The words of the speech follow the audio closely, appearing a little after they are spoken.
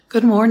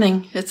Good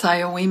morning, it's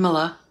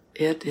Iowimala.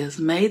 It is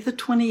May the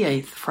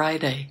 28th,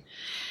 Friday.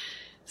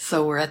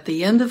 So we're at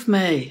the end of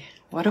May.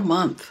 What a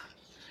month.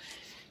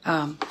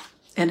 And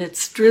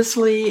it's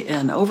drizzly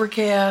and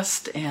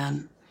overcast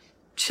and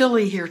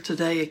chilly here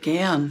today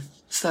again.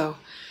 So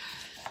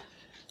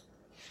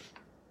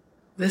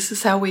this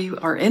is how we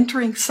are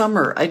entering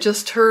summer. I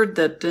just heard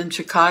that in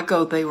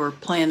Chicago they were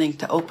planning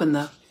to open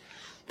the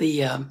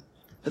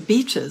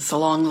beaches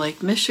along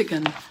Lake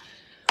Michigan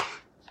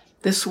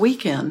this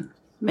weekend.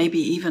 Maybe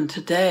even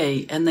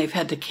today, and they've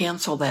had to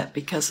cancel that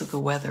because of the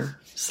weather.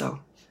 So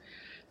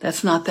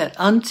that's not that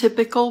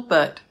untypical,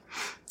 but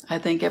I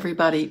think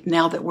everybody,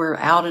 now that we're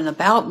out and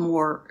about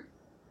more,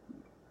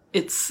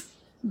 it's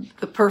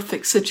the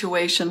perfect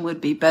situation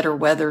would be better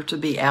weather to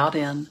be out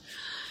in.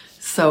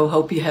 So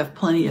hope you have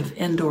plenty of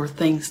indoor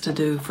things to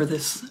do for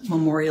this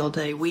Memorial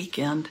Day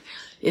weekend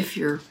if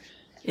you're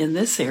in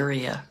this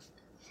area.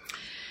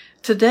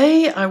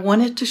 Today, I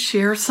wanted to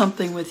share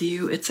something with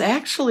you. It's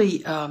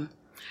actually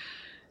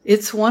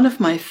it's one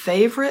of my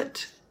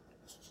favorite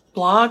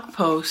blog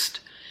posts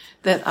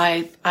that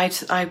I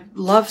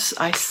love.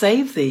 I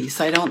save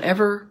these. I don't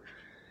ever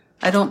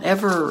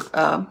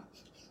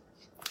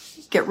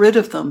get rid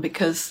of them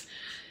because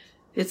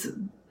it's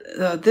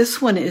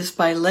this one is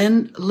by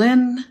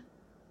Lynn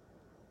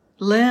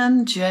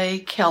J.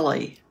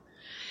 Kelly,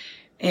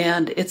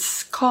 and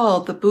it's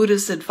called The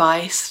Buddha's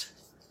Advice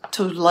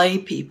to Lay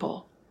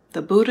People.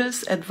 The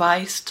Buddha's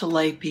Advice to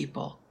Lay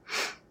People.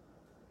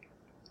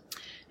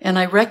 And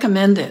I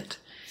recommend it.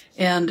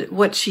 And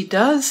what she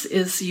does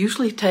is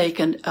usually take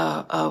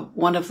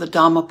one of the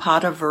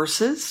Dhammapada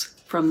verses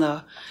from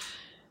the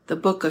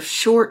book of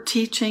short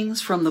teachings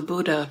from the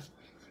Buddha,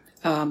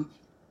 the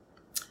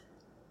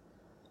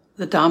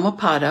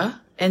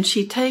Dhammapada, and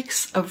she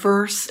takes a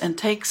verse and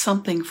takes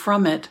something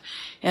from it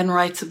and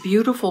writes a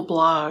beautiful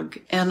blog.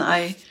 And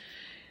I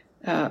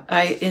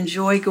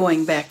enjoy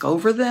going back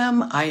over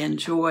them. I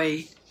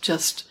enjoy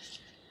just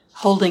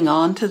holding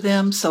on to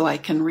them so I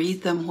can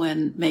read them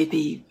when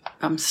maybe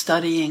I'm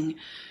studying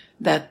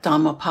that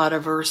Dhammapada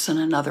verse in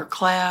another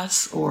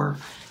class or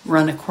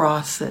run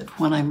across it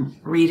when I'm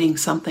reading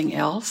something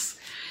else.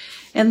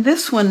 And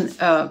this one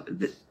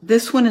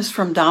is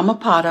from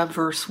Dhammapada,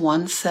 verse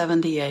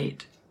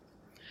 178.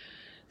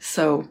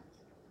 So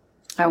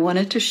I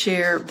wanted to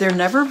share. They're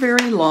never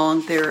very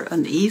long. They're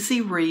an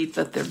easy read,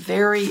 but they're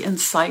very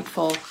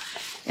insightful,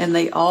 and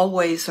they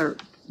always are.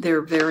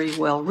 They're very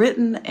well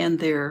written, and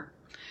they're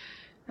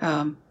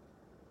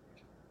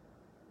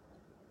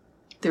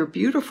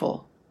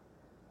beautiful.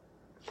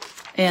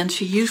 And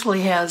she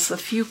usually has a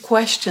few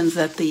questions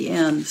at the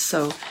end.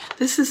 So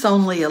this is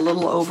only a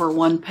little over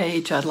one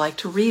page. I'd like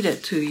to read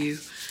it to you.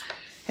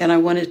 And I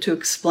wanted to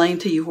explain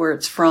to you where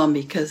it's from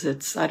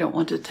because I don't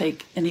want to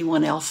take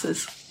anyone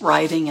else's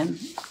writing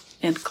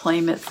and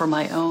claim it for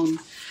my own.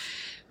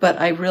 But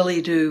I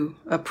really do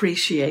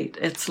appreciate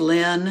it. It's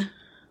Lynn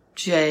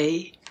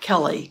J.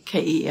 Kelly,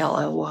 Kelly.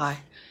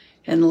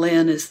 And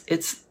Lynn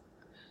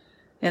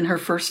and her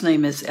first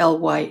name is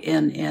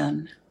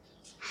Lynn.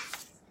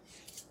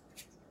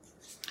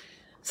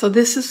 So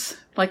this is,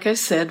 like I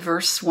said,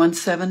 verse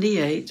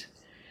 178.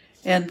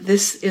 And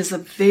this is a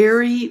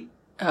very,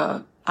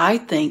 I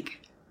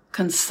think,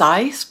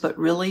 concise but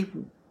really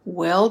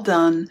well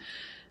done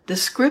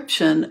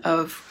description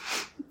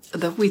of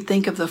we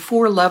think of the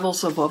four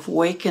levels of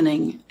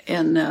awakening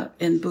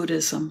in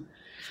Buddhism.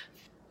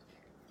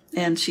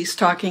 And she's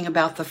talking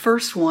about the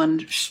first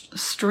one,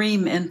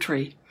 stream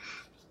entry.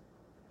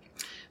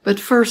 But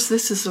first,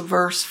 this is a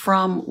verse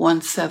from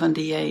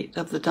 178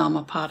 of the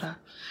Dhammapada.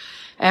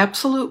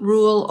 Absolute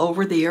rule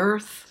over the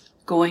earth,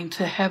 going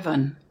to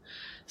heaven.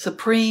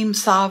 Supreme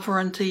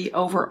sovereignty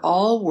over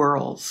all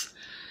worlds.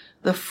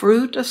 The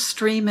fruit of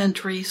stream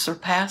entry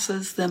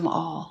surpasses them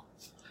all.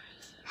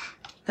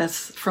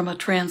 That's from a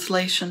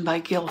translation by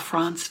Gil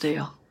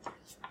Fronsdale.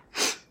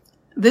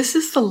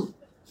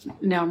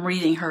 Now I'm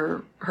reading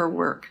her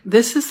work.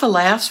 This is the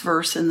last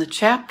verse in the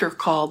chapter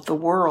called The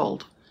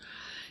World,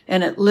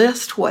 and it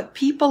lists what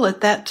people at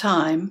that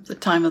time, the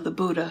time of the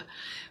Buddha,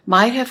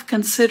 might have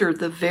considered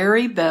the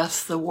very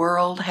best the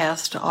world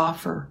has to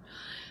offer,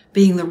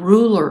 being the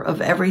ruler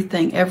of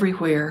everything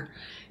everywhere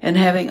and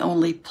having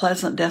only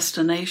pleasant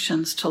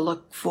destinations to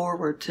look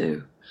forward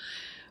to.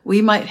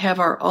 We might have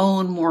our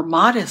own more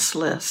modest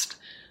list,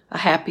 a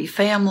happy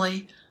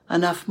family,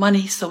 enough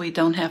money so we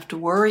don't have to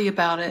worry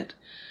about it,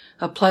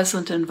 a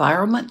pleasant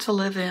environment to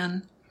live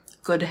in,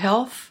 good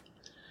health.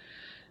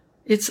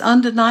 It's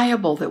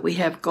undeniable that we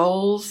have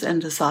goals and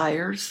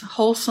desires,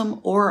 wholesome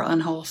or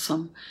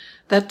unwholesome,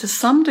 that to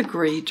some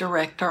degree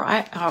direct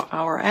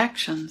our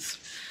actions.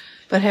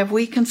 But have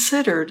we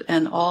considered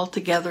an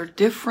altogether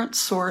different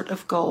sort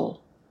of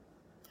goal?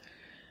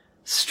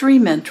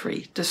 Stream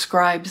entry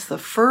describes the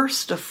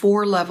first of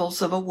four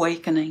levels of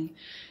awakening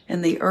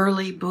in the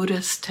early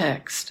Buddhist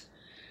text.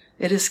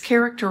 It is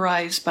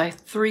characterized by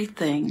three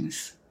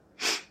things.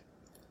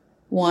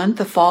 1,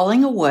 the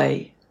falling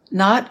away,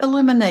 not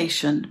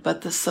elimination,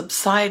 but the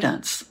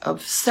subsidence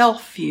of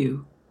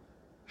self-view.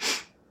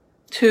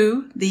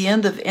 2, the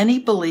end of any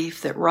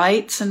belief that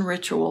rites and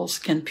rituals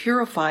can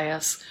purify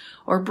us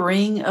or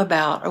bring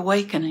about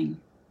awakening.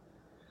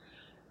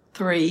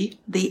 3,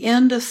 the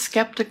end of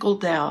skeptical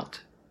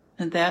doubt.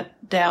 And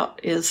that doubt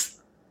is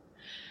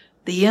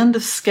the end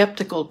of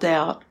skeptical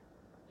doubt.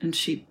 And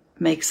she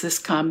makes this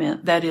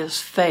comment, that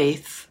is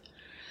faith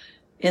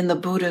in the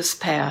Buddha's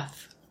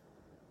path.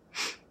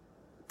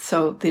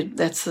 So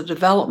that's the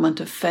development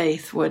of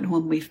faith when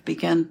we've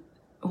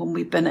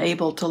been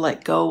able to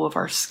let go of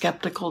our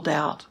skeptical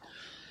doubt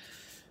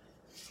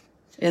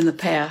in the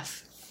path.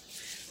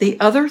 The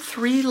other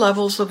 3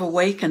 levels of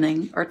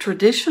awakening are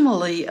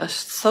traditionally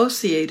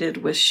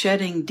associated with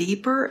shedding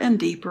deeper and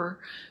deeper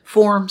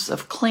forms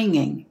of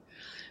clinging.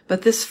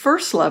 But this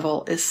first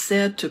level is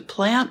said to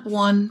plant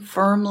one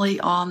firmly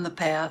on the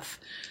path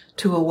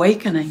to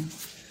awakening.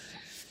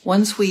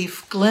 Once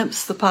we've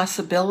glimpsed the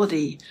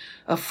possibility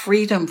of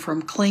freedom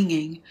from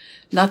clinging,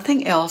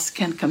 nothing else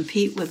can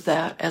compete with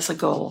that as a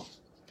goal.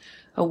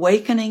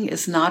 Awakening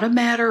is not a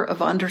matter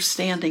of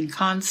understanding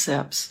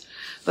concepts,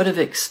 but of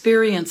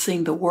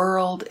experiencing the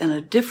world in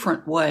a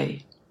different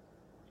way.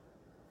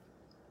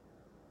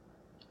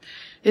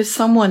 If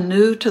someone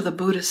new to the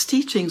Buddhist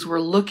teachings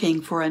were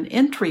looking for an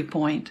entry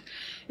point,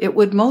 it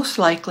would most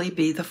likely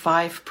be the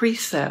 5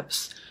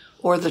 precepts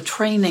or the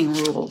training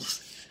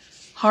rules: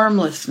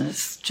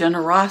 harmlessness,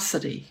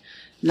 generosity,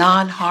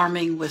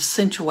 non-harming with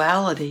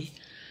sensuality,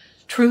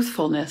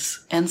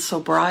 truthfulness, and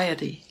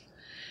sobriety.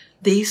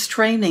 These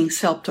trainings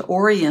help to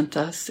orient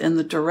us in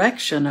the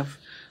direction of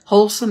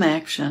wholesome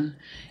action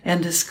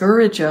and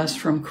discourage us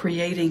from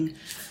creating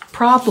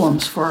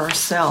problems for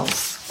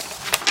ourselves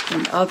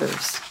and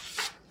others.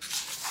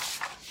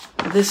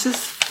 This is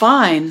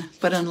fine,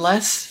 but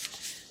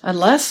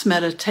unless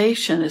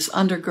meditation is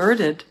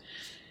undergirded,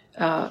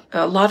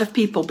 a lot of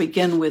people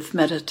begin with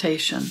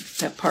meditation.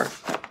 That part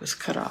that was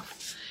cut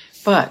off.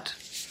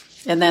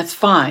 And that's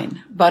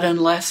fine, but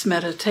unless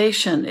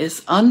meditation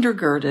is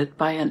undergirded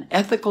by an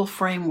ethical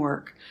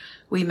framework,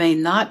 we may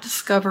not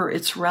discover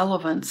its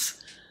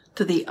relevance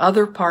to the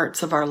other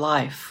parts of our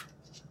life.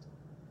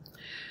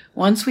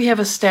 Once we have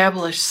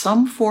established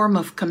some form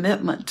of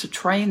commitment to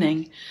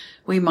training,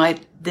 we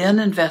might then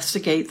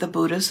investigate the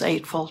Buddha's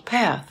Eightfold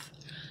Path: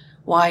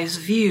 wise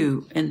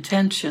view,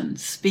 intention,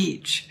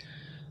 speech,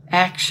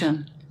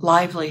 action,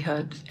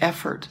 livelihood,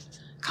 effort,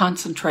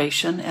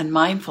 concentration, and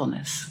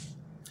mindfulness.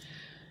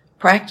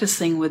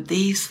 Practicing with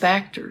these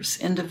factors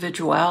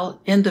individually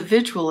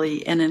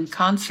and in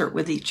concert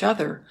with each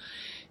other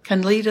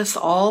can lead us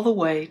all the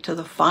way to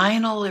the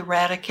final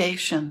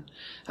eradication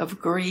of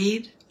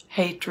greed,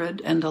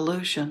 hatred, and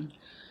delusion,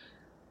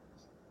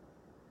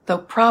 though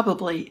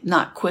probably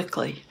not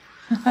quickly.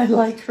 I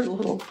like her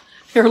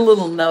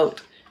little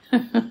note.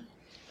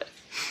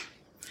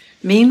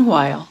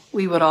 Meanwhile,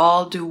 we would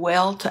all do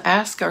well to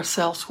ask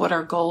ourselves what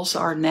our goals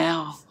are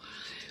now.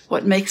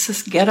 What makes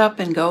us get up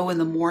and go in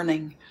the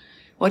morning?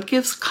 What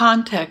gives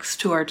context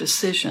to our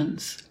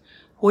decisions?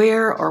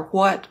 Where or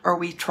what are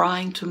we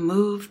trying to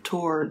move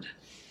toward?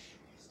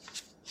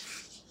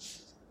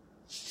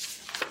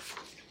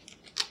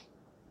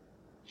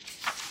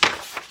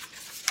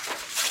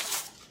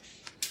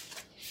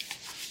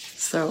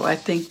 So I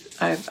think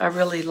I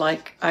really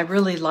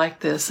like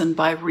this, and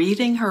by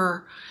reading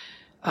her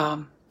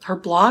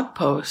blog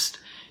post,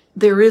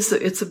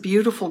 it's a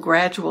beautiful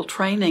gradual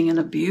training and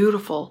a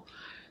beautiful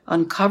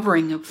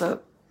uncovering of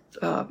the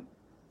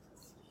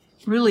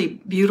really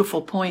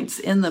beautiful points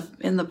in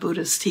the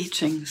Buddhist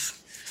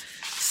teachings.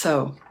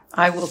 So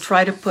I will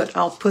try to put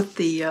a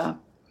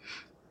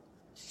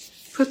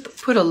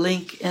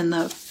link in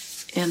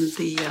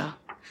the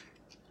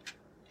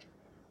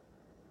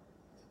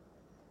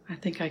I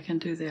think I can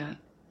do that.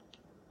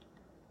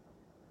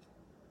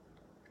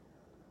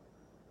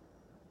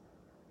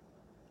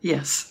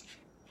 Yes,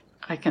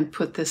 I can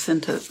put this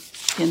into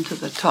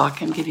the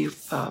talk and give you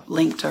a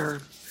link to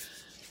her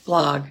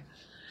blog.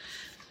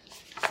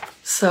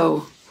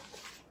 So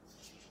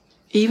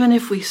even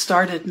if we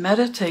started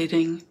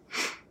meditating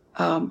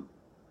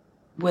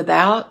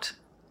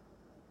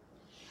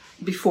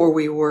before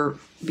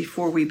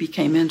we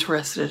became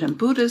interested in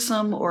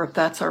Buddhism, or if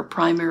that's our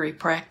primary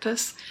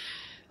practice,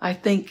 I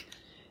think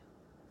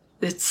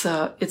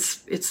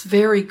it's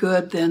very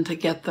good then to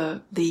get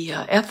the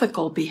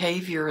ethical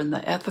behavior and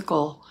the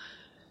ethical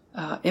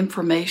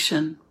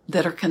information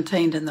that are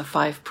contained in the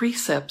 5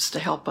 precepts to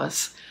help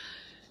us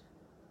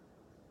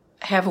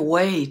have a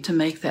way to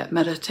make that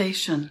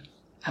meditation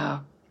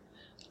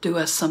do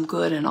us some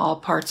good in all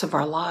parts of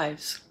our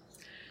lives.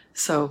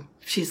 So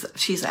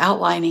she's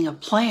outlining a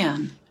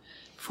plan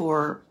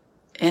for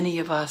any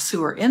of us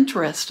who are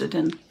interested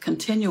in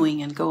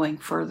continuing and going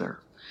further.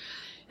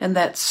 And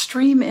that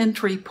stream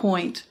entry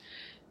point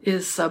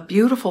is a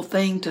beautiful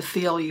thing to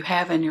feel you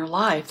have in your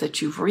life,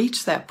 that you've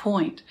reached that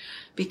point,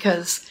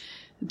 because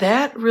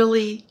that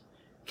really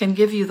can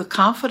give you the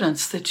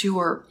confidence that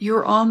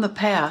you're on the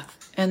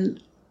path,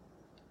 and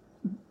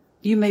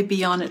you may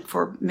be on it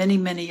for many,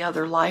 many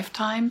other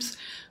lifetimes,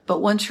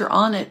 but once you're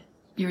on it,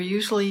 you're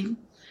usually,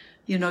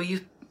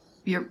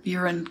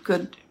 you're in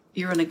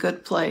a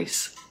good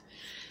place.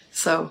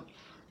 So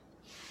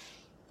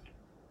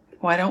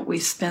why don't we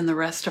spend the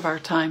rest of our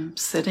time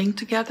sitting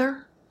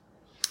together?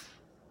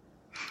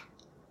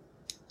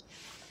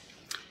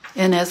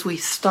 And as we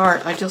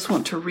start, I just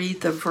want to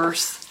read the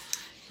verse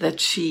that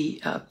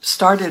she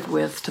started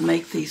with to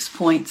make these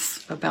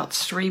points about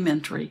stream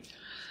entry.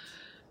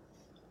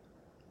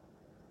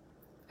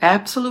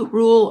 Absolute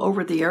rule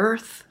over the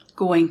earth,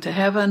 going to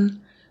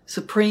heaven,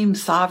 supreme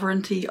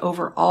sovereignty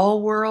over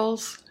all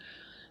worlds,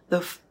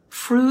 the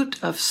fruit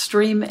of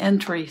stream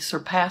entry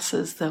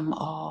surpasses them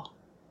all.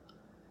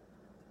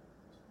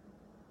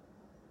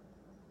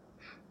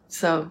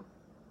 So,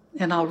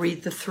 and I'll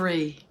read the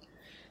three.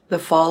 The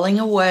falling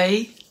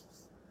away,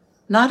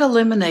 not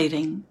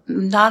elimination,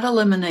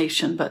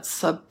 but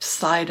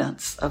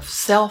subsidence of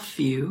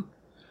self-view.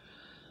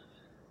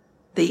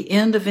 The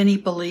end of any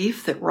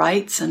belief that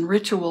rites and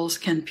rituals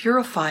can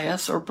purify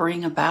us or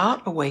bring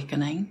about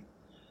awakening.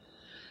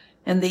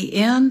 And the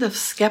end of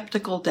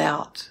skeptical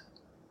doubt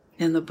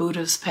in the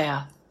Buddha's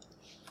path.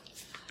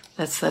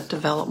 That's that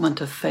development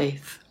of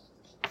faith.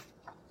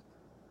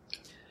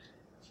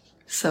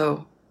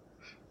 So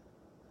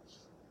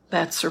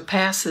that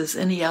surpasses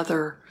any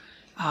other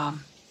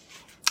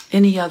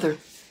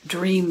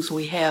dreams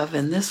we have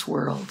in this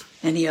world,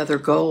 any other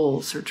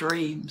goals or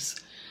dreams.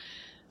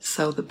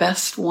 So the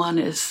best one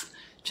is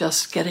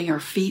just getting our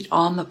feet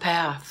on the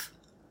path.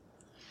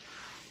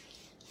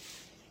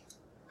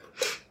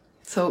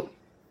 So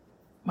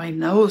my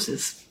nose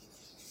is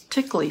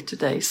tickly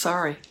today,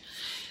 sorry.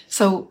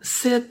 So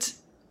sit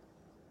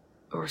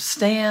or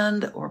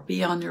stand or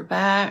be on your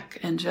back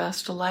and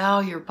just allow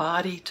your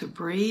body to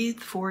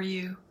breathe for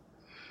you.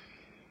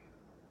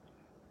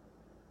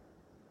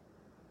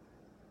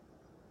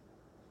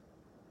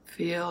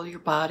 Feel your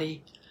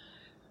body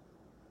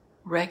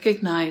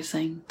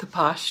recognizing the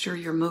posture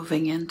you're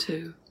moving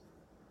into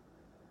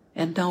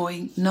and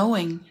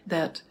knowing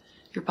that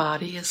your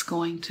body is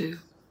going to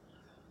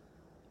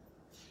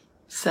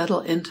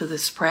settle into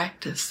this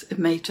practice. It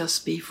may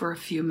just be for a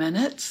few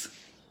minutes,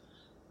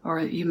 or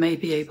you may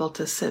be able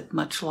to sit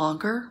much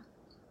longer.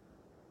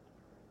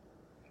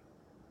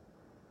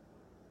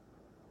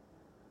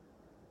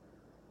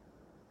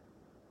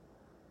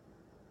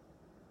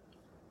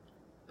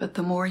 But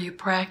the more you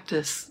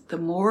practice, the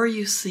more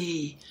you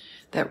see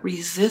that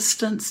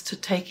resistance to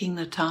taking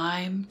the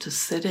time, to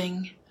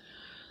sitting,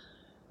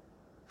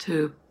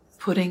 to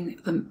putting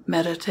the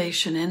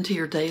meditation into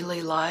your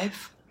daily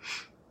life,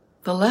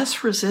 the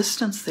less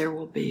resistance there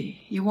will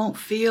be. You won't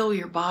feel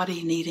your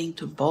body needing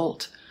to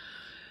bolt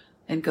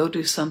and go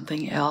do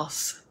something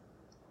else.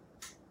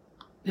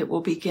 It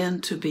will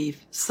begin to be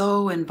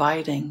so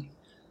inviting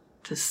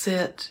to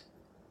sit,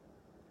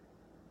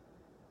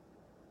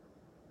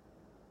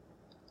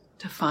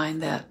 to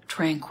find that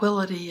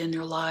tranquility in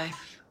your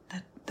life,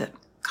 that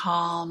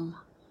calm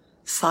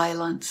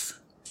silence.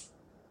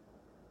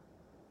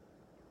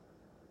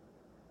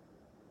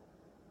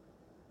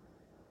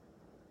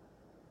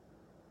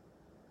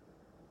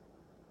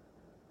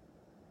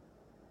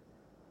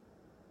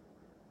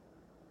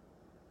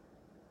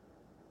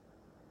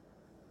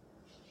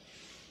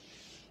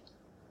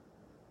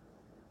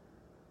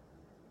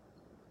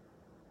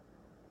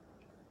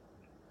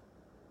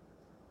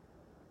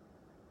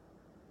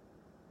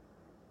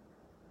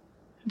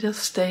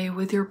 Just stay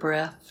with your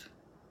breath.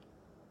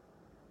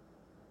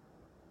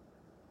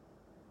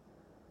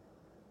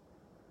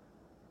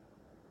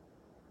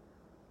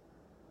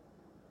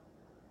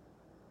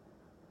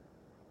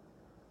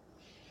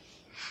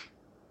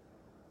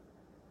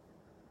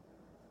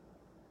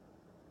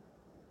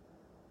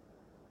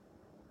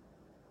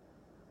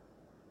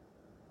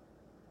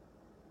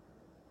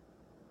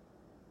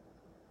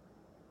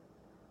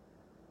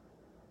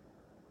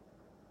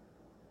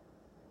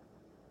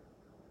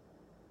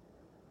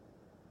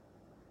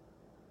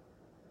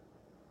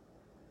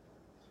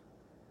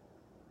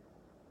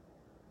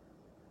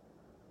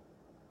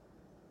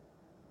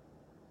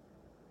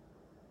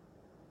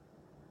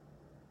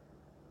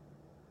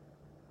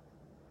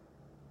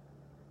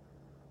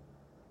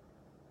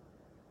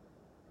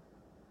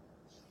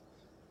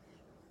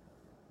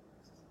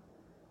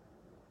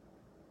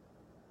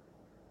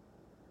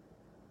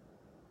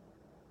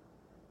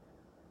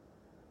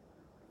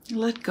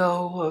 Let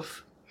go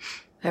of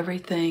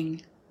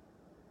everything,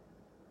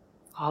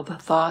 all the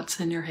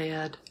thoughts in your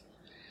head.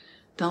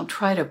 Don't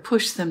try to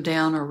push them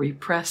down or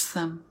repress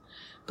them,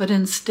 but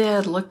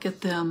instead look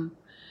at them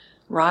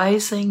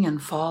rising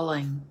and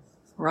falling,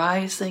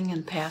 rising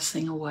and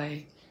passing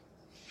away.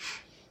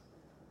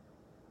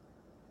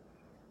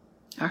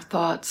 Our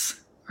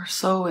thoughts are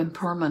so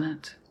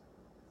impermanent.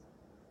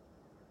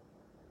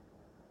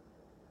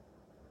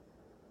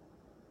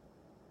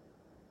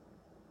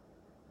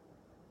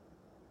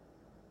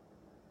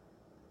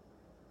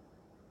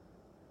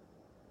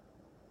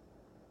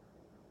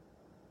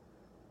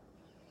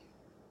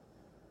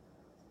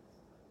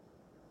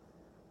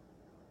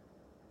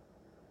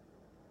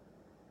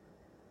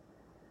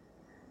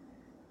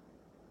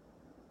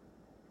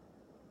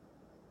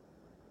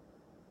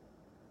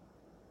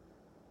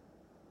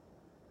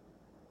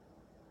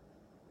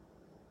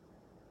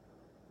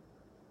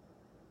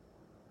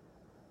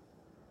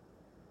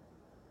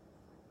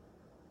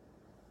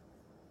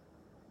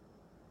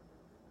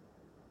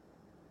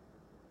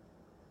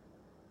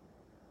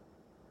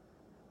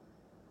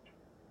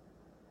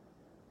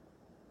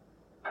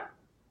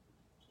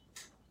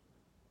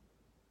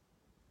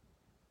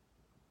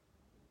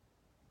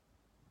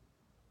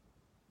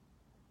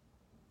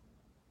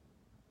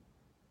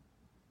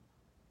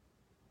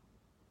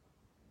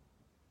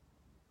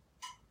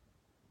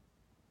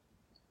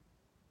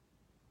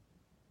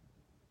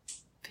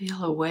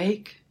 Feel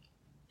awake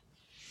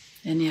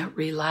and yet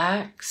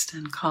relaxed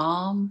and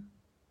calm.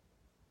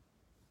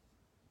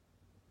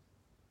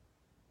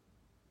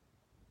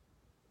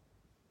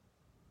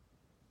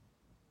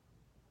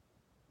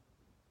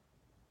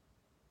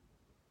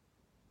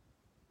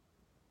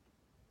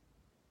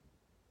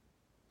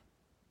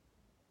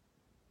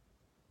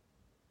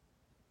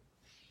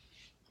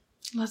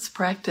 Let's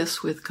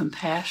practice with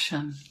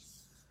compassion.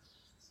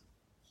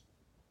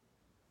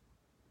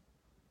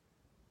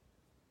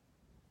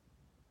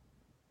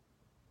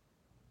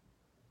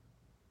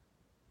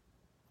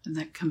 And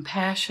that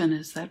compassion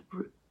is that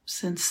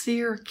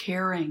sincere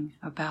caring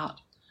about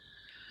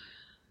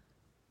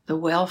the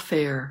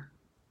welfare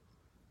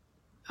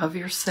of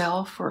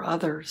yourself or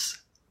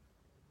others.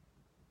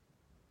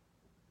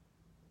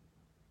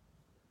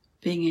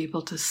 Being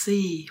able to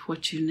see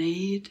what you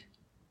need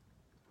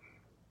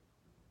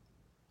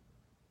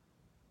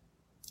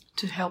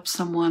to help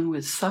someone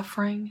with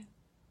suffering,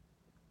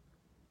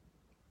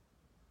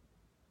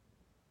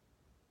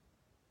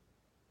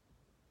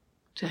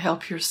 to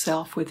help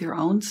yourself with your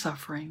own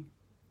suffering.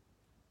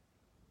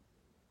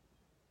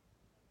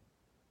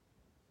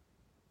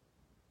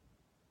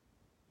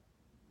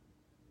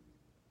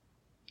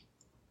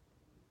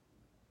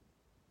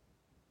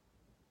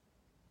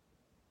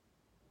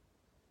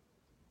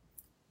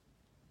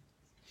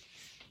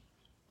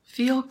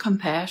 Feel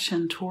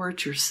compassion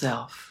towards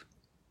yourself.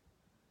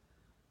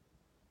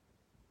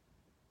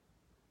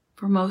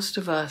 For most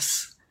of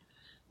us,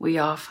 we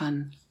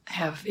often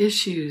have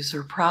issues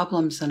or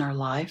problems in our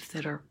life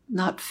that are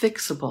not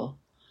fixable,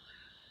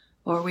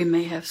 or we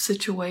may have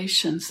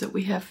situations that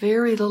we have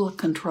very little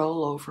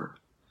control over.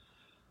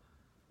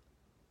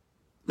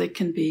 They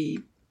can be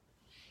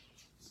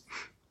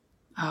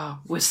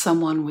with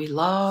someone we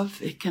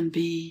love. It can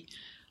be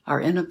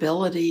our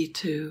inability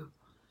to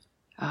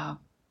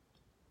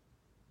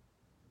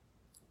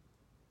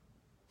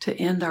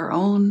end our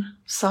own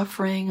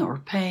suffering or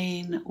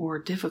pain or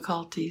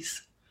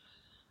difficulties.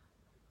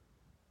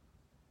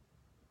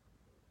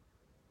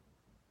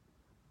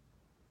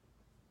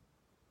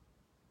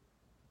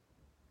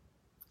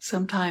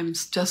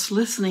 Sometimes just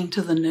listening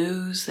to the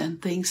news and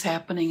things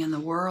happening in the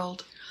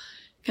world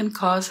can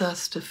cause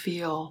us to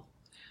feel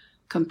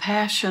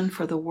compassion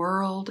for the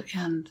world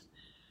and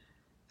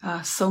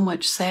so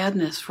much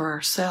sadness for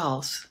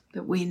ourselves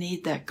that we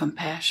need that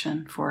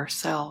compassion for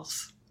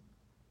ourselves,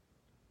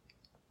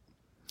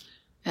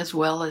 as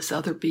well as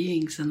other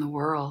beings in the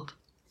world,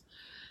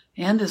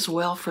 and as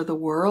well for the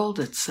world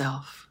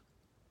itself.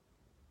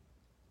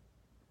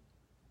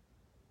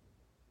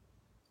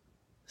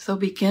 So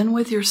begin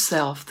with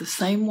yourself the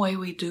same way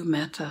we do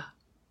metta.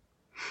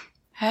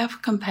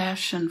 Have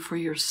compassion for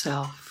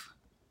yourself.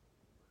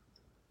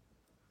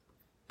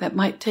 That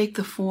might take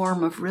the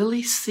form of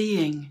really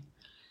seeing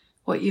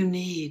what you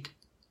need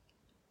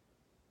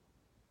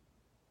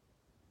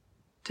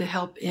to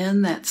help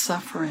end that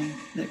suffering,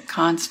 that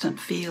constant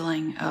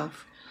feeling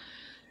of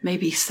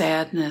maybe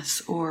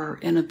sadness or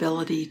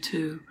inability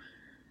to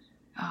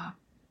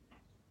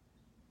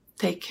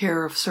take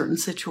care of certain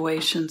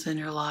situations in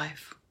your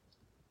life.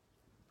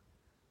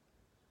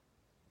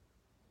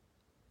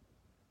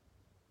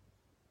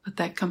 But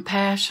that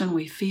compassion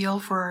we feel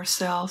for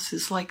ourselves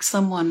is like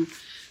someone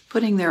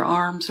putting their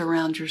arms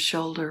around your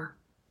shoulder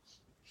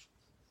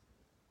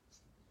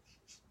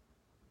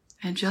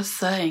and just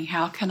saying,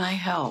 how can I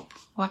help?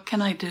 What can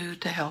I do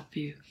to help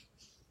you?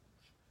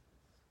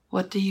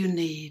 What do you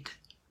need?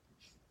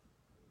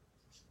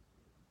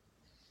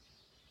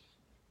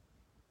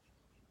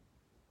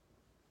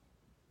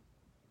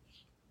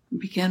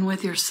 Begin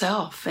with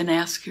yourself and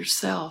ask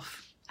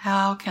yourself,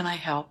 how can I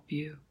help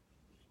you?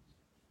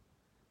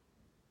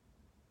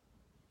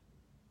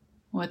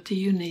 What do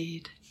you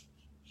need?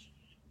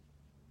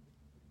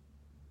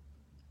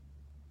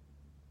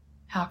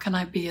 How can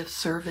I be of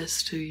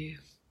service to you?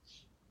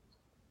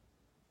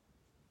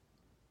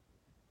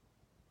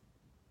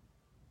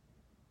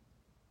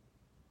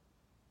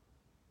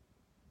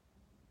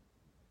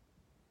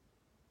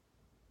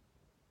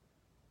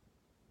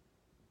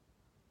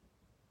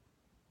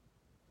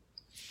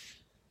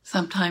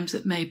 Sometimes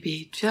it may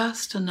be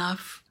just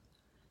enough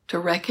to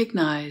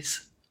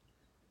recognize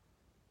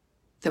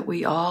that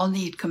we all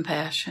need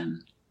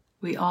compassion.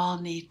 We all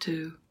need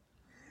to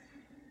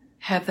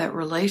have that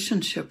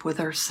relationship with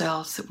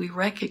ourselves that we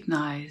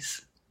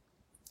recognize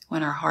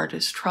when our heart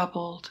is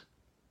troubled.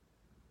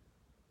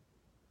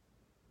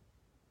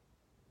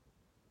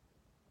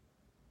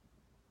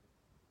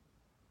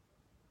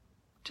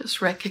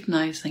 Just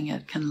recognizing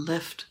it can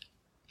lift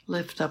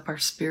up our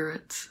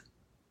spirits.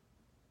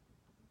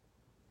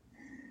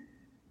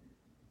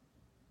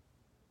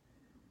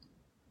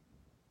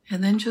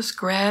 And then just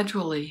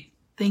gradually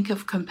think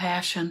of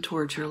compassion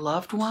towards your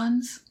loved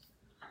ones.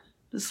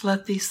 Just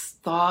let these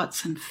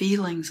thoughts and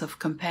feelings of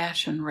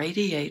compassion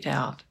radiate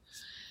out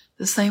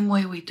the same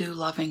way we do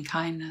loving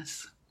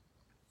kindness.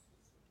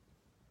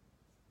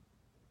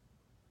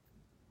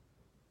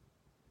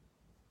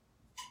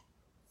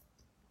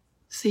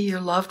 See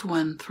your loved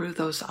one through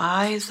those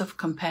eyes of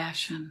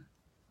compassion.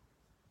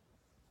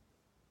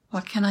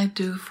 What can I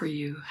do for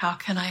you? How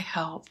can I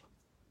help?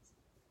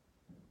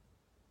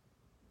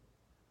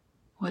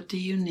 What do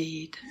you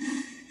need?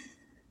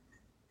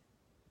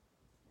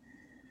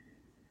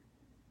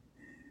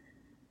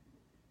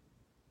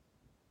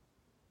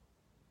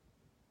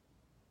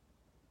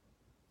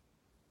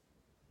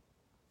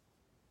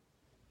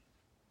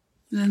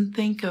 And then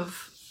think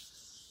of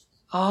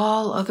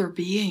all other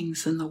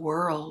beings in the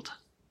world.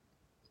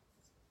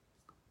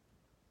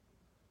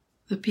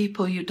 The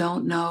people you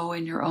don't know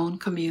in your own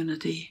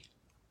community.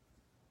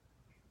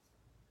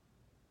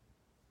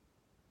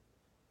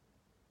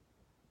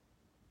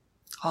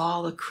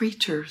 All the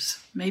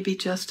creatures, maybe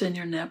just in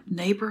your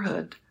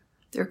neighborhood.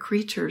 They're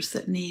creatures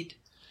that need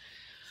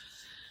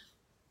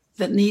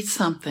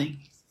something,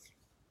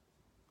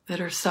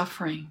 that are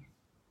suffering.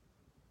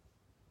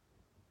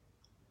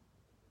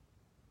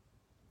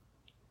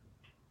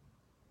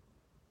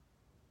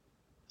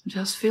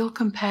 Just feel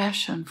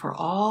compassion for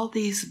all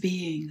these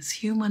beings,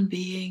 human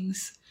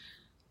beings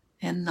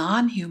and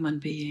non-human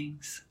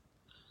beings.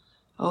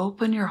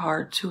 Open your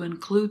heart to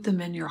include them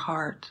in your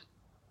heart.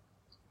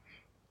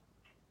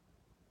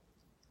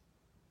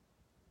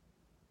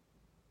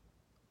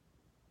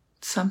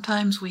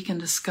 Sometimes we can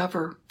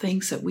discover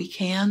things that we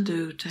can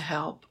do to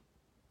help.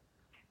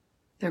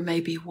 There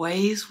may be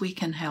ways we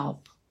can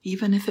help,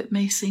 even if it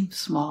may seem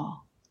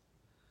small.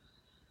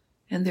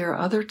 And there are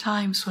other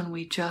times when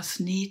we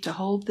just need to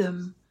hold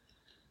them,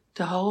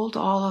 to hold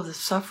all of the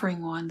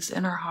suffering ones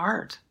in our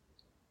heart.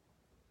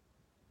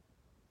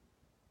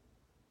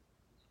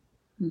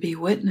 And be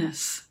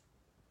witness.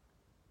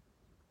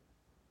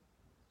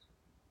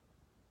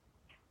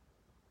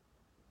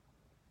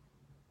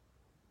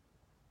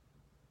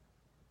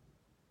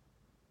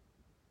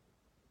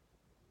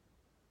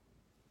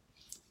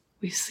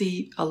 We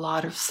see a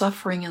lot of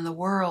suffering in the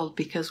world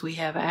because we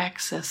have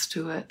access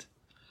to it.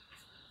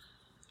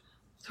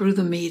 Through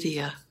the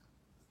media,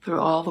 through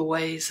all the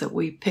ways that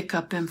we pick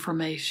up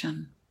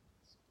information.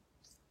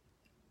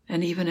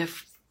 And even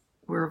if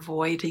we're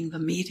avoiding the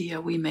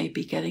media, we may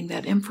be getting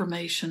that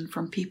information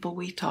from people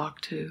we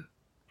talk to.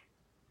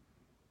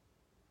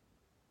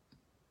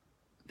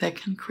 That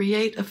can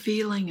create a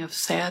feeling of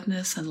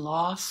sadness and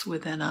loss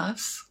within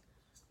us.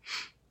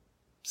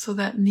 So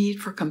that need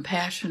for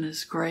compassion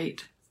is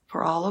great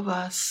for all of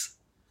us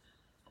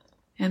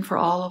and for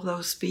all of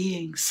those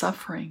beings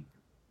suffering.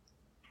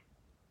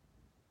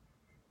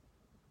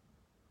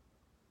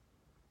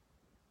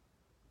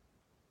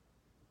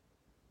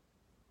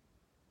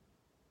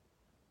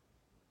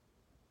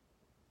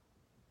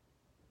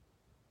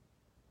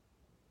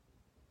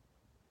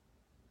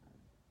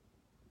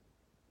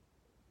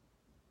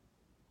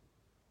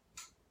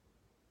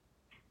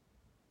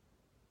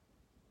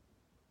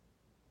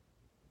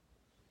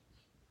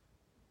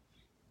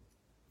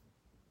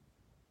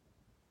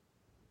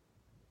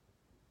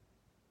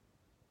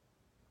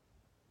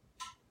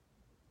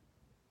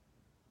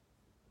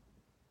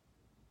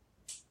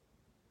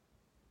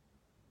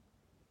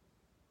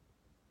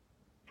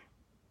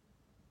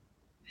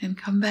 And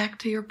come back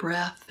to your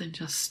breath and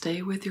just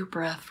stay with your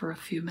breath for a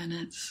few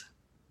minutes.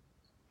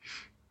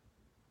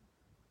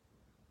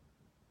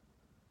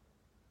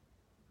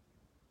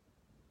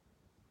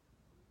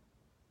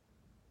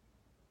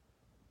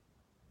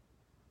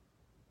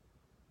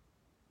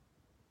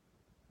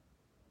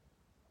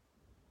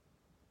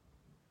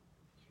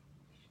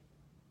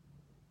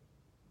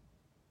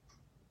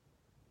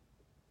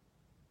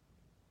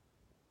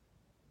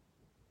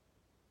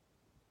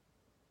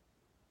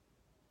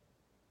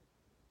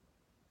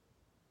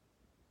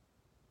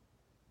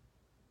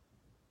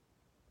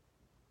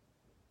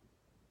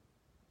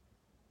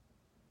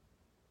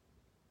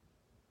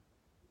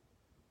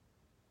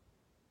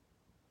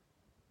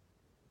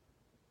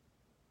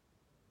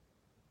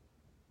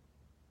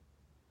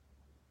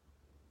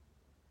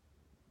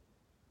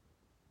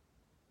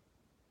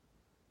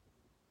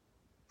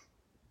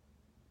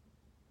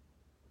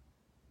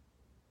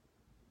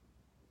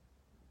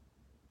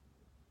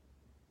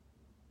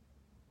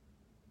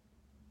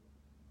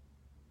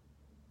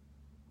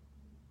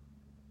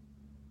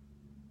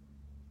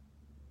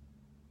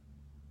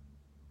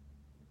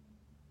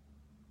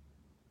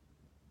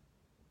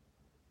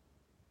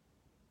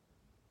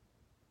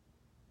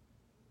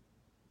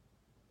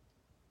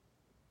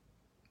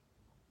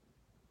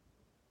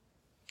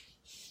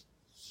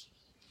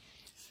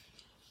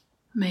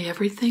 May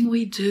everything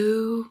we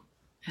do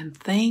and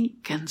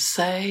think and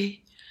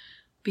say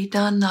be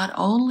done not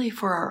only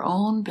for our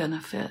own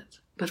benefit,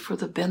 but for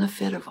the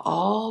benefit of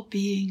all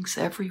beings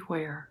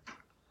everywhere.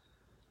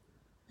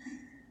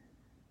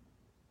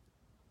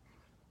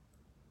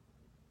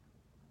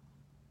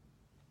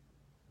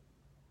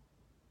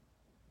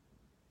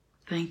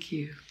 Thank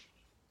you.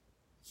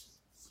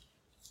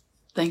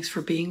 Thanks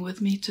for being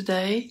with me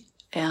today.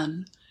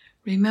 And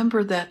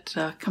remember that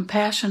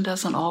compassion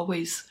doesn't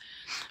always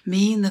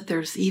mean that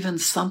there's even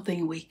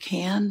something we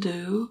can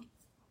do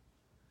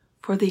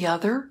for the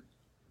other,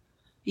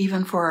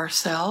 even for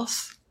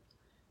ourselves.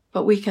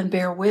 But we can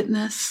bear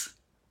witness.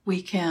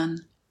 We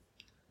can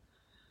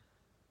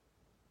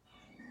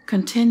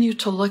continue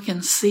to look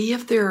and see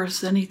if there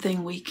is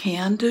anything we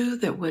can do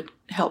that would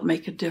help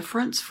make a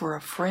difference for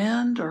a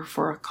friend or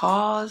for a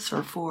cause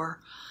or for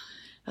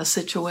a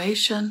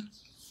situation.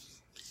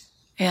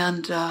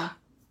 And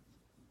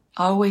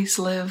always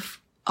live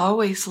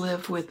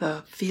with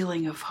a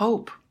feeling of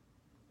hope.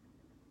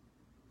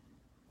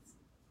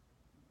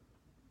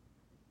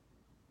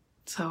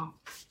 So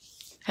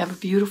have a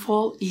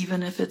beautiful,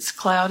 even if it's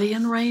cloudy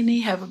and rainy,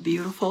 have a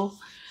beautiful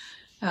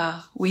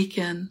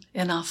weekend,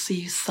 and I'll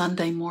see you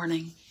Sunday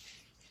morning.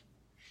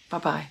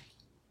 Bye-bye.